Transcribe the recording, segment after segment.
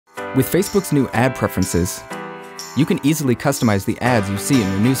With Facebook's new ad preferences, you can easily customize the ads you see in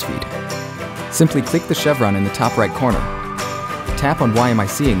your newsfeed. Simply click the chevron in the top right corner, tap on "Why am I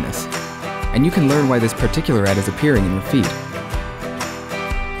seeing this?" and you can learn why this particular ad is appearing in your feed.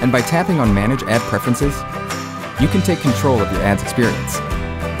 And by tapping on Manage Ad Preferences, you can take control of your ad's experience.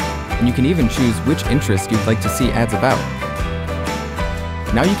 And you can even choose which interest you'd like to see ads about.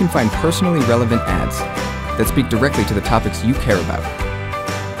 Now you can find personally relevant ads that speak directly to the topics you care about.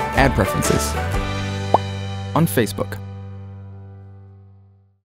 Ad preferences on Facebook.